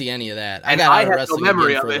 see, I didn't see any of that. I got out of wrestling for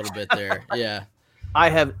a little bit there. Yeah. I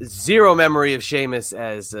have zero memory of Sheamus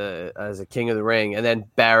as a King of the Ring, and then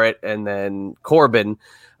Barrett, and then Corbin.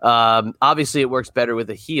 Obviously, it works better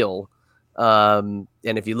with a heel. And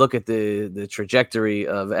if you look at the trajectory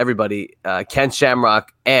of everybody, Ken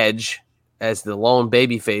Shamrock, Edge as the lone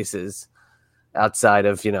baby faces, outside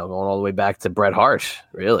of going all the way back to Bret Hart.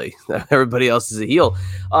 Really, everybody else is a heel.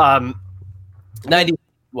 90.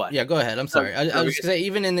 What? Yeah, go ahead. I'm sorry. I was gonna say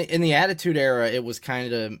even in the Attitude Era, it was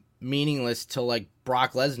kind of meaningless till like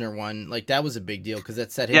Brock Lesnar won. Like that was a big deal because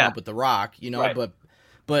that set him up with The Rock. Right.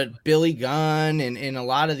 But Billy Gunn and a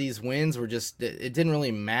lot of these wins were just it didn't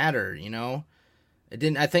really matter. It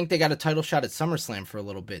didn't. I think they got a title shot at SummerSlam for a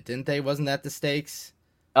little bit, didn't they? Wasn't that the stakes?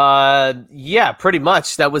 Yeah, pretty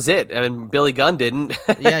much. That was it. And Billy Gunn didn't.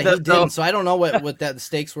 Yeah, he didn't. So I don't know what the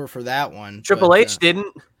stakes were for that one. Triple H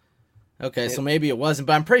didn't. Okay, so maybe it wasn't,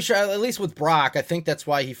 but I'm pretty sure, at least with Brock, I think that's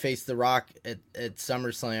why he faced The Rock at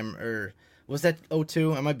SummerSlam, or was that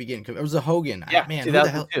 02? I might be getting, it was a Hogan. Yeah, man,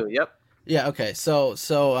 2002, yep. Yeah, okay, so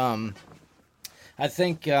I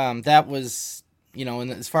think that was,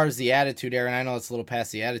 and as far as the Attitude Era, and I know it's a little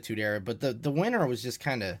past the Attitude Era, but the winner was just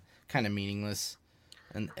kind of meaningless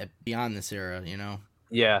and beyond this era,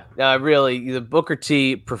 Yeah, really, the Booker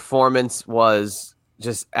T performance was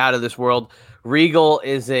just out of this world. Regal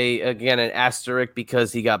is an asterisk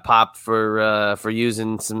because he got popped for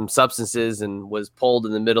using some substances and was pulled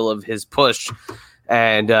in the middle of his push,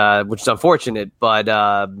 and which is unfortunate. But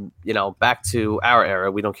back to our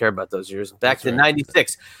era, we don't care about those years. Back to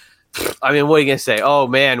 '96. I mean, what are you gonna say? Oh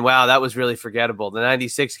man, wow, that was really forgettable. The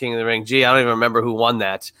 '96 King of the Ring. Gee, I don't even remember who won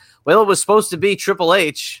that. Well, it was supposed to be Triple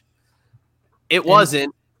H. It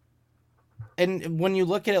wasn't. And when you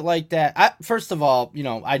look at it like that, first of all,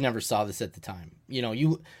 I never saw this at the time.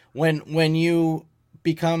 When you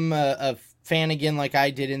become a fan again, like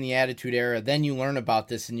I did in the Attitude Era, then you learn about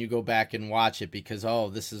this and you go back and watch it because,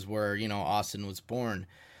 this is where, Austin was born.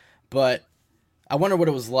 But I wonder what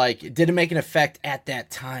it was like. Did it make an effect at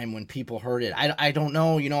that time when people heard it? I don't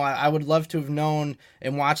know. I would love to have known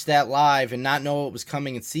and watched that live and not know it was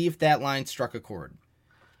coming and see if that line struck a chord.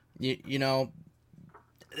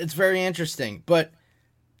 It's very interesting, but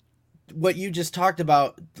what you just talked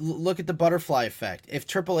about, look at the butterfly effect. If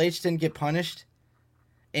Triple H didn't get punished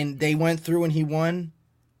and they went through and he won,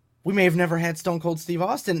 we may have never had Stone Cold Steve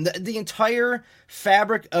Austin. The entire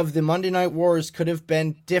fabric of the Monday Night Wars could have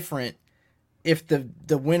been different if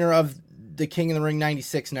the winner of the King of the Ring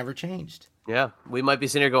 '96 never changed. Yeah, we might be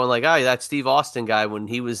sitting here going like, "Oh, that Steve Austin guy when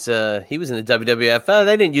he was in the WWF,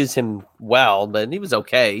 they didn't use him well, but he was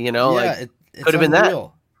okay, Yeah, it's could have been that."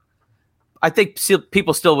 unreal. I think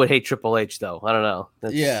people still would hate Triple H though. I don't know.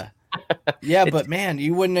 Yeah, but man,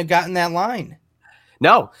 you wouldn't have gotten that line.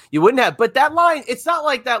 No, you wouldn't have. But that line, it's not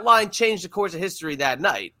like that line changed the course of history that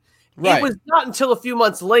night. Right. It was not until a few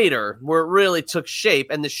months later where it really took shape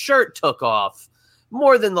and the shirt took off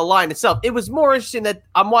more than the line itself. It was more interesting that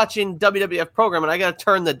I'm watching WWF program and I got to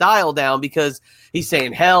turn the dial down because he's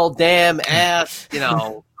saying hell, damn, ass,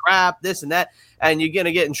 crap, this and that. And you're going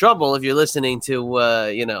to get in trouble if you're listening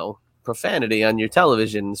to, profanity on your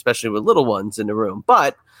television, especially with little ones in the room.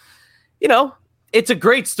 But, it's a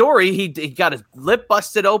great story. He got his lip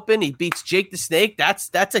busted open. He beats Jake the Snake.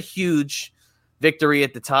 That's a huge victory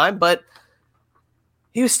at the time, but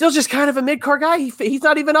he was still just kind of a mid-card guy. He's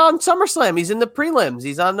not even on SummerSlam. He's in the prelims.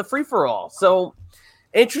 He's on the free-for-all. So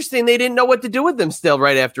interesting. They didn't know what to do with him still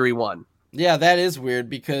right after he won. Yeah, that is weird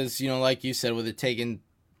because, like you said, with it taking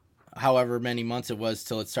however many months it was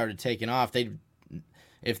till it started taking off, maybe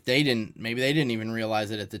they didn't even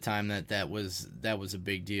realize it at the time that was a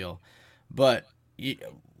big deal. But a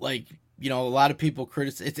lot of people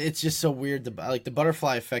criticize. It's just so weird. The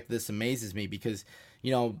butterfly effect. This amazes me because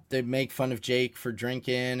they make fun of Jake for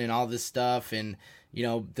drinking and all this stuff, and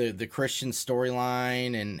the Christian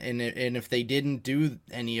storyline, and if they didn't do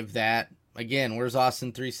any of that, again, where's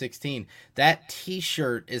Austin 316? That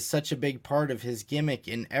T-shirt is such a big part of his gimmick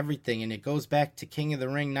and everything, and it goes back to King of the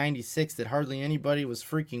Ring '96 that hardly anybody was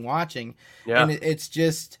freaking watching. Yeah. And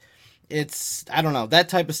it's I don't know, that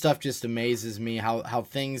type of stuff just amazes me, how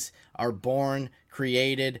things are born,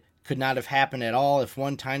 created, could not have happened at all if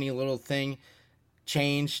one tiny little thing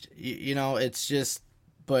changed. It's just,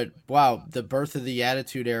 but wow, the birth of the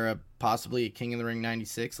Attitude Era, possibly at King of the Ring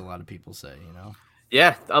 '96, a lot of people say.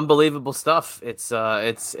 Yeah, unbelievable stuff. It's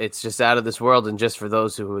just out of this world. And just for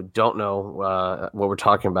those who don't know what we're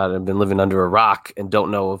talking about and been living under a rock and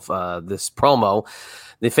don't know of this promo,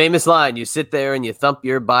 the famous line, you sit there and you thump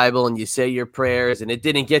your Bible and you say your prayers and it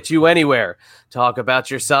didn't get you anywhere. Talk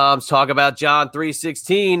about your Psalms, talk about John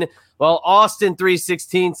 3:16. Well, Austin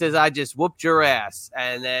 3:16 says, I just whooped your ass.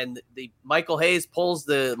 And then Michael Hayes pulls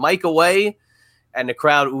the mic away and the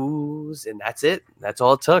crowd oohs, and that's it. That's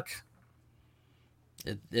all it took.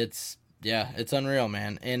 It's unreal,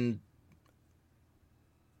 man. And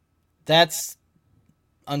that's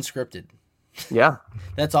unscripted. Yeah.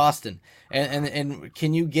 That's Austin. And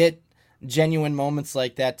can you get genuine moments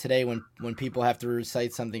like that today when people have to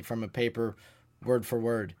recite something from a paper word for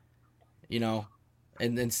word, and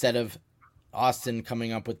instead of Austin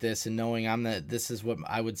coming up with this and knowing this is what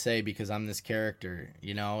I would say because I'm this character,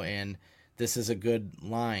 and this is a good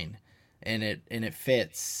line and it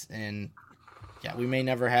fits. And yeah, we may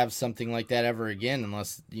never have something like that ever again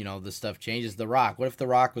unless, the stuff changes. The Rock. What if The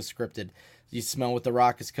Rock was scripted? You smell what The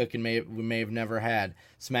Rock is cooking, we may have never had.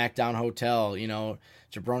 SmackDown Hotel,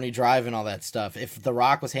 Jabroni Drive and all that stuff. If The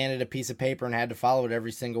Rock was handed a piece of paper and had to follow it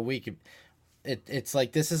every single week, it's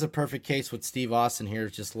like this is a perfect case with Steve Austin here.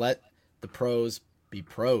 Just let the pros be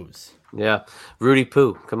pros. Yeah. Rudy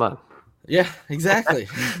Poo, come on. Yeah, exactly.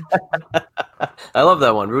 I love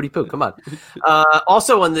that one. Rudy Poo, come on.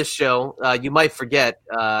 Also on this show, you might forget,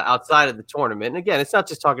 outside of the tournament, and again, it's not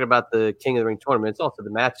just talking about the King of the Ring tournament, it's also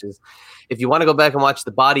the matches. If you want to go back and watch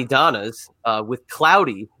the Body Donnas with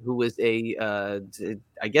Cloudy, who was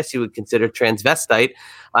I guess you would consider transvestite,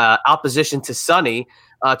 opposition to Sonny,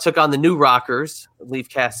 took on the New Rockers, Leif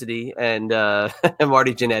Cassidy and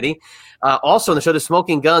Marty Jannetty. Also on the show, the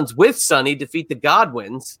Smoking Guns with Sonny defeat the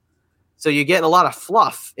Godwins. So you're getting a lot of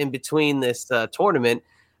fluff in between this tournament.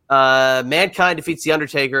 Mankind defeats The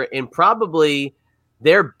Undertaker in probably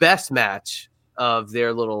their best match of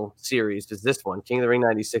their little series is this one, King of the Ring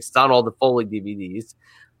 '96. It's on all the Foley DVDs.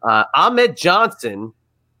 Ahmed Johnson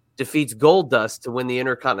defeats Goldust to win the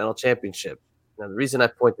Intercontinental Championship. Now, the reason I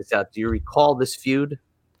point this out, do you recall this feud?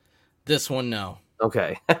 This one, no.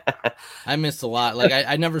 Okay. I missed a lot.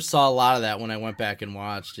 I never saw a lot of that when I went back and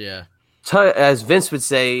watched, yeah. As Vince would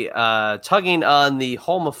say, tugging on the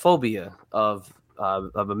homophobia of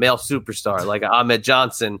a male superstar like Ahmed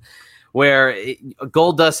Johnson, where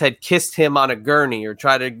Goldust had kissed him on a gurney or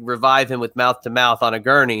tried to revive him with mouth to mouth on a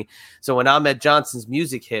gurney. So when Ahmed Johnson's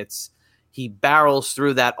music hits, he barrels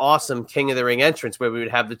through that awesome King of the Ring entrance where we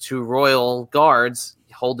would have the two royal guards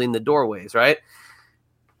holding the doorways, right?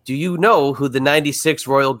 Do you know who the '96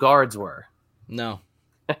 Royal Guards were? No.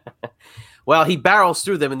 Well, he barrels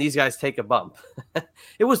through them, and these guys take a bump.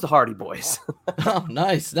 It was the Hardy Boys. Oh,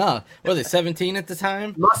 nice. No, were they 17 at the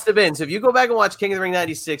time? Must have been. So if you go back and watch King of the Ring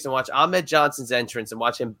 96 and watch Ahmed Johnson's entrance and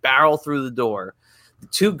watch him barrel through the door, the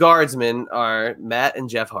two guardsmen are Matt and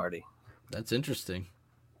Jeff Hardy. That's interesting.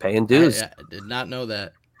 Paying dues. I did not know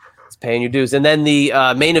that. It's paying your dues. And then the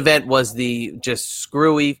main event was the just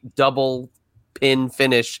screwy double pin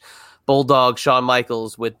finish. Bulldog Shawn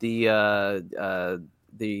Michaels with the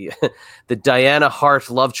the Diana Hart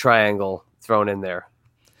love triangle thrown in there.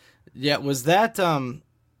 Yeah, was that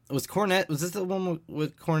was Cornette? Was this the one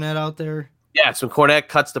with Cornette out there? Yeah, so when Cornette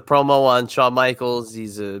cuts the promo on Shawn Michaels,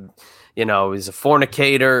 he's a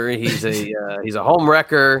fornicator, he's a home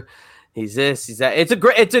wrecker, he's this, he's that.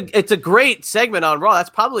 It's a great segment on Raw. That's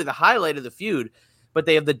probably the highlight of the feud. But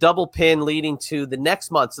they have the double pin leading to the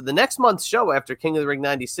next month. So the next month's show after King of the Ring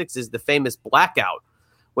 96 is the famous Blackout,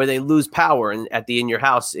 where they lose power at the In Your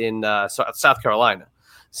House in South Carolina.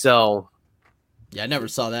 So, yeah, I never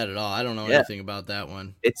saw that at all. I don't know anything about that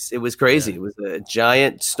one. It was crazy. Yeah. It was a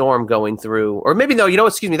giant storm going through, or maybe no,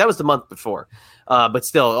 excuse me, that was the month before. But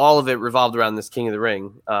still, all of it revolved around this King of the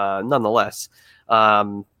Ring. Nonetheless,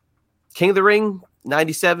 King of the Ring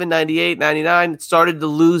 97, 98, 99, it started to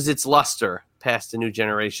lose its luster past the new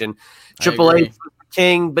generation. Triple H was the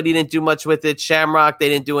king, but he didn't do much with it. Shamrock, they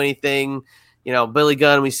didn't do anything. Billy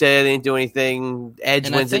Gunn, we said they didn't do anything. Edge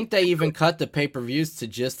and wins. I think they even cut the pay-per-views to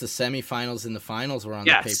just the semifinals and the finals were on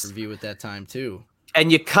the pay-per-view at that time too.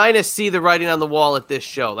 And you kind of see the writing on the wall at this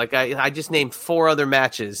show. Like I just named 4 other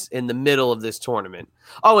matches in the middle of this tournament.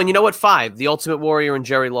 Oh, and you know what? 5. The Ultimate Warrior and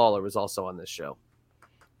Jerry Lawler was also on this show.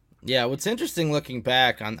 Yeah, what's interesting looking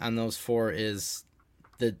back on those 4 is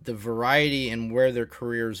the variety and where their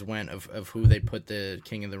careers went of who they put the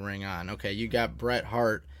King of the Ring on. Okay, you got Bret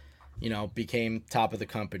Hart, became top of the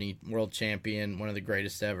company, world champion, one of the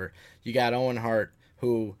greatest ever. You got Owen Hart,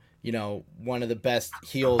 who, one of the best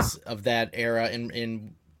heels of that era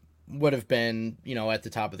and would have been, at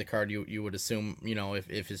the top of the card, you would assume,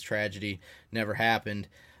 if his tragedy never happened.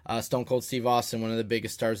 Stone Cold Steve Austin, one of the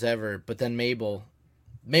biggest stars ever. But then Mabel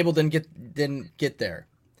didn't get there.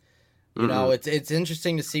 It's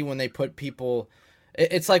interesting to see when they put people.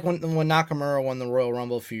 It's like when Nakamura won the Royal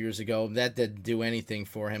Rumble a few years ago. That didn't do anything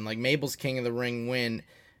for him. Like Mabel's King of the Ring win,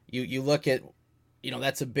 you look at,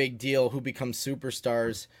 that's a big deal. Who becomes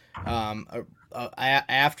superstars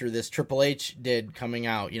after this? Triple H did coming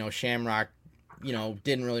out. Shamrock,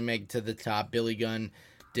 didn't really make it to the top. Billy Gunn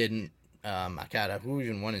didn't. Who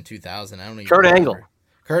even won in 2000? I don't even. Kurt Angle.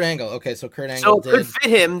 Kurt Angle. Okay, so Kurt Angle could fit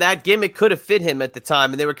him. That gimmick could have fit him at the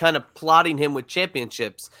time, and they were kind of plotting him with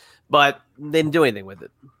championships, but they didn't do anything with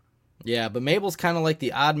it. Yeah, but Mabel's kind of like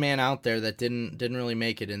the odd man out there that didn't really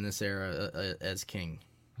make it in this era as king.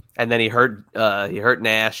 And then he hurt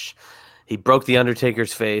Nash. He broke the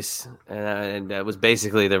Undertaker's face, and that was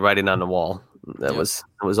basically the writing on the wall. That was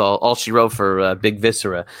all she wrote for Big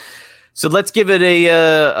Viscera. So let's give it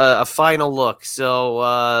a final look.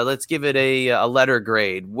 So let's give it a letter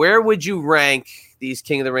grade. Where would you rank these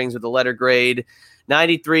King of the Rings with a letter grade?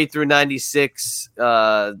 93 through 96.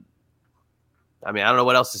 I don't know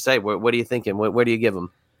what else to say. What are you thinking? Where do you give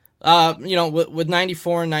them? With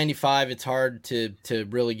 94 and 95, it's hard to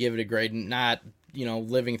really give it a grade. Not,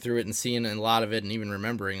 living through it and seeing a lot of it and even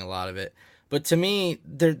remembering a lot of it. But to me,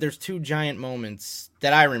 there's 2 giant moments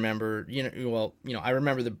that I remember. I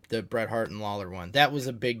remember the Bret Hart and Lawler one. That was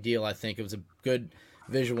a big deal. I think it was a good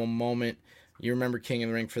visual moment. You remember King of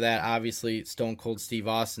the Ring for that. Obviously, Stone Cold Steve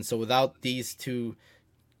Austin. So without these 2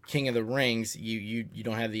 King of the Rings, you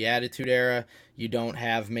don't have the Attitude Era. You don't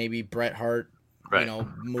have maybe Bret Hart, right,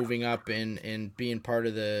 moving up and being part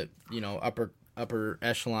of the upper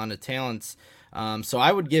echelon of talents. So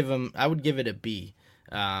I would give it a B.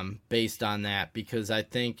 Based on that, because I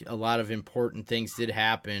think a lot of important things did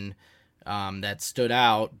happen that stood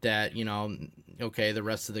out that, the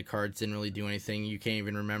rest of the cards didn't really do anything. You can't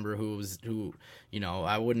even remember who.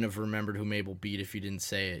 I wouldn't have remembered who Mabel beat if you didn't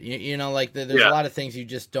say it. There's a lot of things you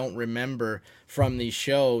just don't remember from these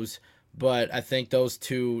shows. But I think those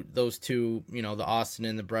two, the Austin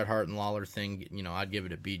and the Bret Hart and Lawler thing, I'd give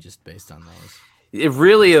it a B just based on those. It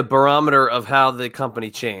really a barometer of how the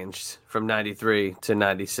company changed from 93 to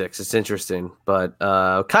 96. It's interesting, but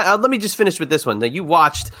let me just finish with this one. Now, you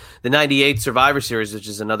watched the 98 Survivor Series, which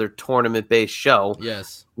is another tournament-based show.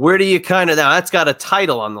 Yes. Where do you now that's got a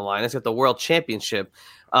title on the line. It's got the World Championship,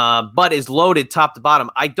 but is loaded top to bottom.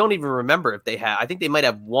 I don't even remember if they had. I think they might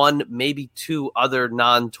have 1, maybe 2 other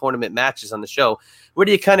non-tournament matches on the show. Where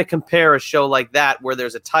do you kind of compare a show like that where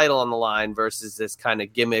there's a title on the line versus this kind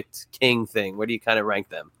of gimmicked king thing? Where do you kind of rank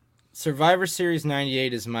them? Survivor Series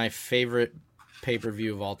 98 is my favorite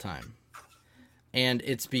pay-per-view of all time. And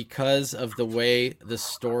it's because of the way the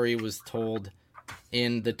story was told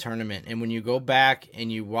in the tournament. And when you go back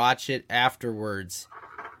and you watch it afterwards,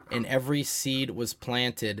 and every seed was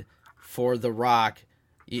planted for The Rock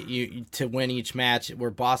to win each match, where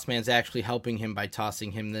Boss Man's actually helping him by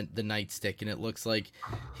tossing him the nightstick, and it looks like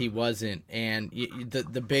he wasn't. And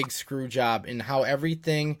the big screw job, and how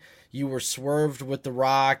everything, you were swerved with The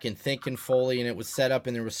Rock and thinking Foley, and it was set up,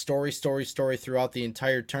 and there was story throughout the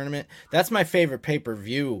entire tournament. That's my favorite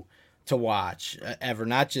pay-per-view to watch ever,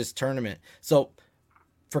 not just tournament. So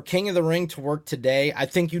for King of the Ring to work today, I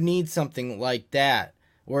think you need something like that,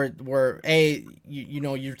 where A,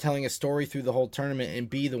 you're telling a story through the whole tournament, and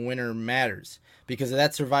B, the winner matters. Because of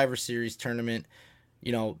that Survivor Series tournament,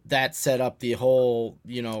 that set up the whole,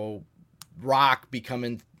 Rock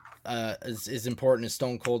becoming as important as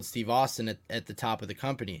Stone Cold Steve Austin at the top of the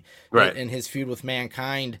company. Right. And his feud with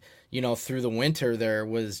Mankind, through the winter there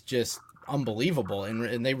was just unbelievable.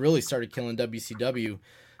 And they really started killing WCW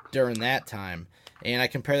during that time. And I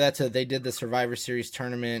compare that to, they did the Survivor Series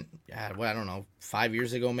tournament, I don't know, 5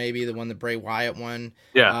 years ago maybe, the one that Bray Wyatt won.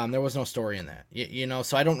 Yeah. There was no story in that,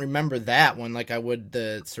 so I don't remember that one like I would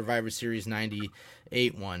the Survivor Series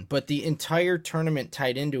 98 one. But the entire tournament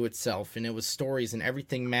tied into itself, and it was stories, and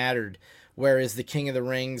everything mattered. Whereas the King of the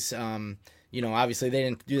Rings, obviously they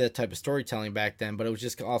didn't do that type of storytelling back then, but it was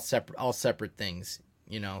just all separate things.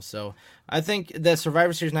 So I think that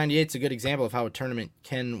Survivor Series 98 is a good example of how a tournament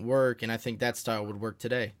can work, and I think that style would work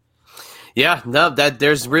today. Yeah, no, that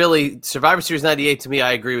there's really Survivor Series 98 to me.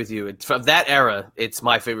 I agree with you. From that era, it's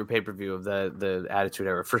my favorite pay-per-view of the Attitude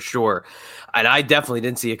Era for sure, and I definitely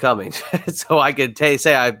didn't see it coming. So I could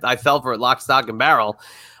say I fell for it lock, stock, and barrel.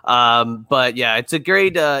 But yeah, it's a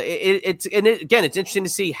great. It's interesting to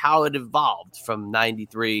see how it evolved from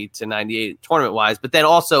 93 to 98 tournament wise, but then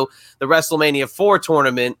also the WrestleMania 4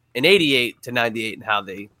 tournament in 88 to 98 and how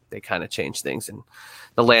they kind of changed things in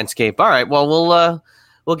the landscape. All right, well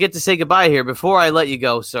we'll get to say goodbye here. Before I let you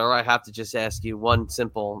go, sir, I have to just ask you one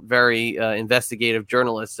simple, very investigative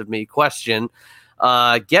journalist of me question.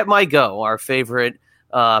 Get My Go, our favorite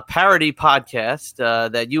parody podcast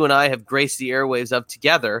that you and I have graced the airwaves of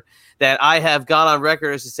together, that I have gone on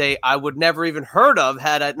record as to say I would never even heard of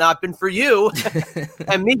had it not been for you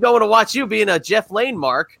and me going to watch you being a Jeff Lane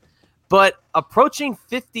mark. But approaching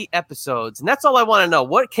 50 episodes, and that's all I want to know.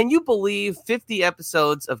 What can you believe 50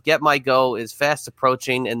 episodes of Get My Go is fast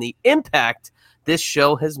approaching, and the impact this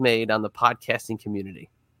show has made on the podcasting community?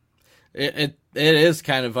 It is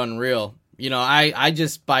kind of unreal. I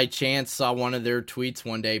just by chance saw one of their tweets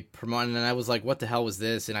one day promoting, and I was like, what the hell was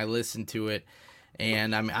this? And I listened to it,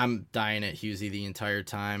 and I'm dying at Husey the entire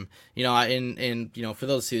time. And for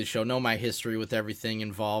those who see the show, know my history with everything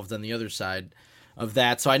involved on the other side of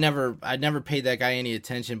that. So I never paid that guy any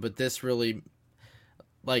attention, but this really,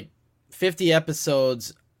 50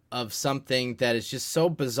 episodes of something that is just so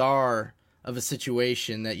bizarre of a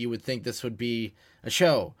situation that you would think this would be a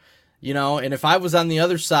show. And if I was on the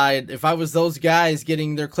other side, if I was those guys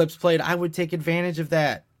getting their clips played, I would take advantage of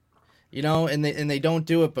that, and they don't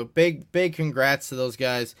do it. But big congrats to those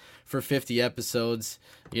guys for 50 episodes,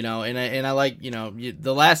 and I like,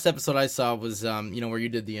 the last episode I saw was, where you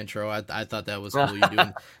did the intro. I thought that was cool.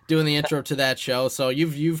 You doing the intro to that show. So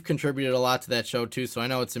you've contributed a lot to that show too. So I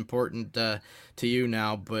know it's important to you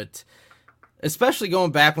now, but especially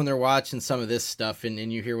going back when they're watching some of this stuff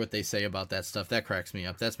and you hear what they say about that stuff, that cracks me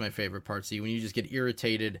up. That's my favorite part. See, when you just get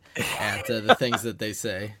irritated at the things that they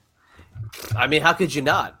say. I mean, how could you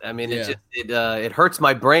not? I mean, it hurts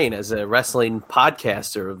my brain as a wrestling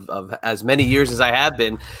podcaster of as many years as I have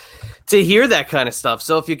been to hear that kind of stuff.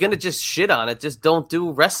 So if you're gonna just shit on it, just don't do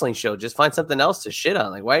a wrestling show. Just find something else to shit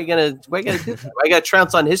on. Like, why are you gonna do that? Why you gotta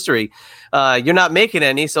trounce on history? You're not making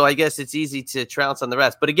any, so I guess it's easy to trounce on the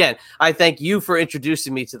rest. But again, I thank you for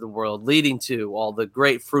introducing me to the world, leading to all the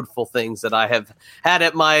great fruitful things that I have had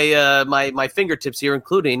at my my fingertips here,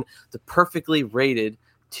 including the perfectly rated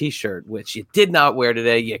T-shirt, which you did not wear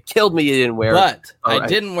today. You killed me. You didn't wear it. But I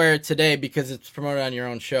didn't wear it today because it's promoted on your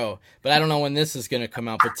own show. But I don't know when this is going to come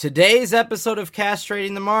out. But today's episode of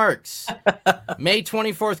Castrating the Marks, May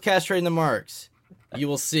 24th, Castrating the Marks, you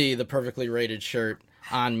will see the perfectly rated shirt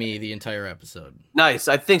on me the entire episode. Nice.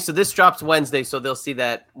 I think so. This drops Wednesday, so they'll see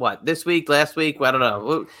that, this week, last week? I don't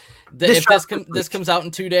know. This comes out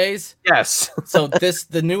in 2 days? Yes. So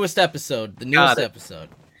the newest episode.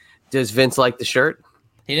 Does Vince like the shirt?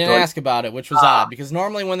 He didn't ask about it, which was odd, because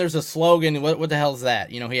normally when there's a slogan, what the hell is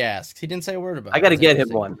that? You know, he asks. He didn't say a word about it. I got to get him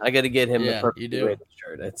one. I got to get him the perfect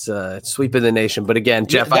shirt. It's sweeping the nation. But again,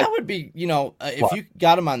 Jeff, that would be, if you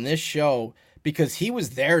got him on this show, because he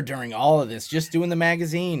was there during all of this, just doing the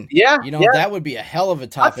magazine. Yeah. That would be a hell of a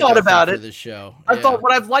topic. I thought about it for this show. I thought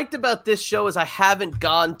what I've liked about this show is I haven't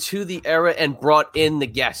gone to the era and brought in the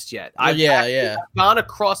guests yet. I've gone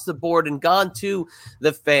across the board and gone to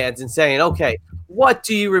the fans and saying, okay, what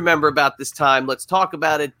do you remember about this time? Let's talk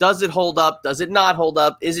about it. Does it hold up? Does it not hold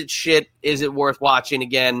up? Is it shit? Is it worth watching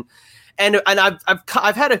again? And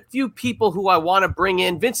I've had a few people who I want to bring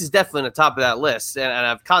in. Vince is definitely on the top of that list, and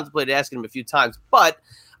I've contemplated asking him a few times. But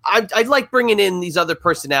I like bringing in these other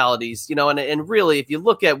personalities, and really, if you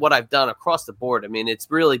look at what I've done across the board, I mean,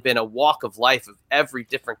 it's really been a walk of life of every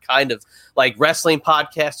different kind of like wrestling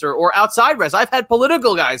podcaster or outside wrestling. I've had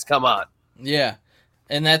political guys come on. Yeah.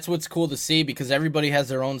 And that's what's cool to see, because everybody has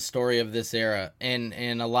their own story of this era.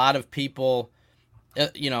 And a lot of people,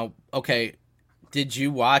 okay, did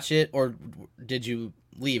you watch it or did you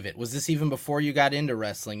leave it? Was this even before you got into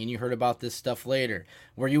wrestling and you heard about this stuff later?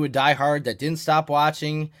 Were you a diehard that didn't stop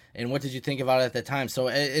watching? And what did you think about it at the time? So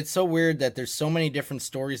it's so weird that there's so many different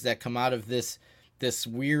stories that come out of this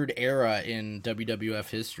weird era in WWF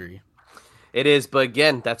history. It is, but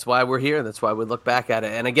again, that's why we're here. That's why we look back at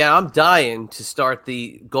it. And again, I'm dying to start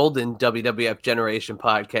the golden WWF Generation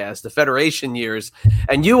podcast, the Federation years,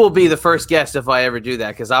 and you will be the first guest if I ever do that,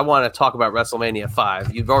 because I want to talk about WrestleMania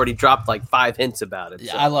 5. You've already dropped like 5 hints about it.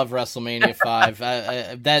 So. I love WrestleMania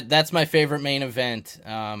 5. That's my favorite main event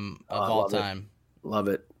of all time. Love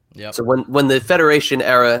it. Yep. So when the Federation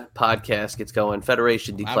era podcast gets going,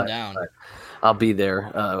 Federation Declassified. I'm down. I'll be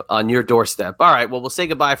there on your doorstep. All right. Well, we'll say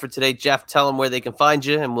goodbye for today. Jeff, tell them where they can find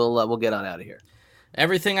you, and we'll get on out of here.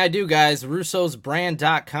 Everything I do, guys,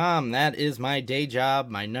 russosbrand.com. That is my day job,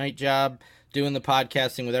 my night job, doing the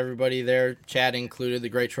podcasting with everybody there, Chad included, the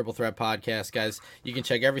Great Triple Threat Podcast, guys. You can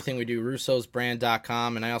check everything we do,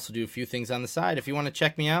 russosbrand.com, and I also do a few things on the side. If you want to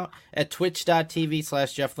check me out at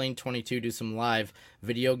twitch.tv/JeffLane22, do some live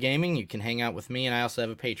video gaming. You can hang out with me, and I also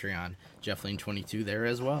have a Patreon, JeffLane22 there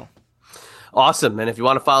as well. Awesome. And if you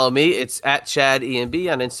want to follow me, it's at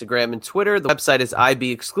ChadEMB on Instagram and Twitter. The website is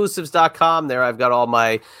ibexclusives.com. There I've got all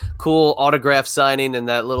my cool autograph signing and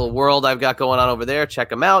that little world I've got going on over there. Check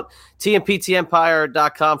them out.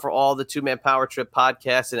 TMPTempire.com for all the Two-Man Power Trip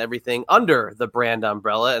podcasts and everything under the brand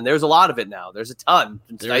umbrella. And there's a lot of it now. There's a ton.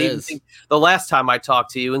 I even think the last time I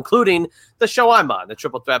talked to you, including the show I'm on, the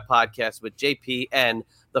Triple Threat Podcast with JP and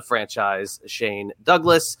the franchise Shane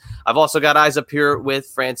Douglas. I've also got eyes up here with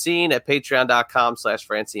Francine at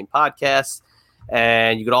patreon.com/Francine Podcast.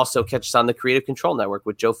 And you could also catch us on the Creative Control Network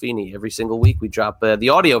with Joe Feeney. Every single week we drop the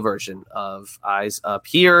audio version of Eyes Up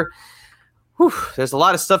Here. Whew, there's a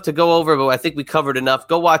lot of stuff to go over, but I think we covered enough.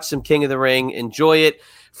 Go watch some King of the Ring. Enjoy it.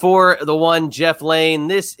 For the one, Jeff Lane,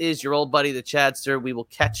 this is your old buddy, the Chadster. We will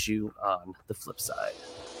catch you on the flip side.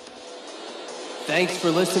 Thanks for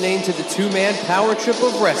listening to the Two-Man Power Trip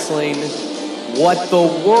of Wrestling. What the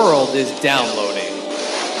world is downloading.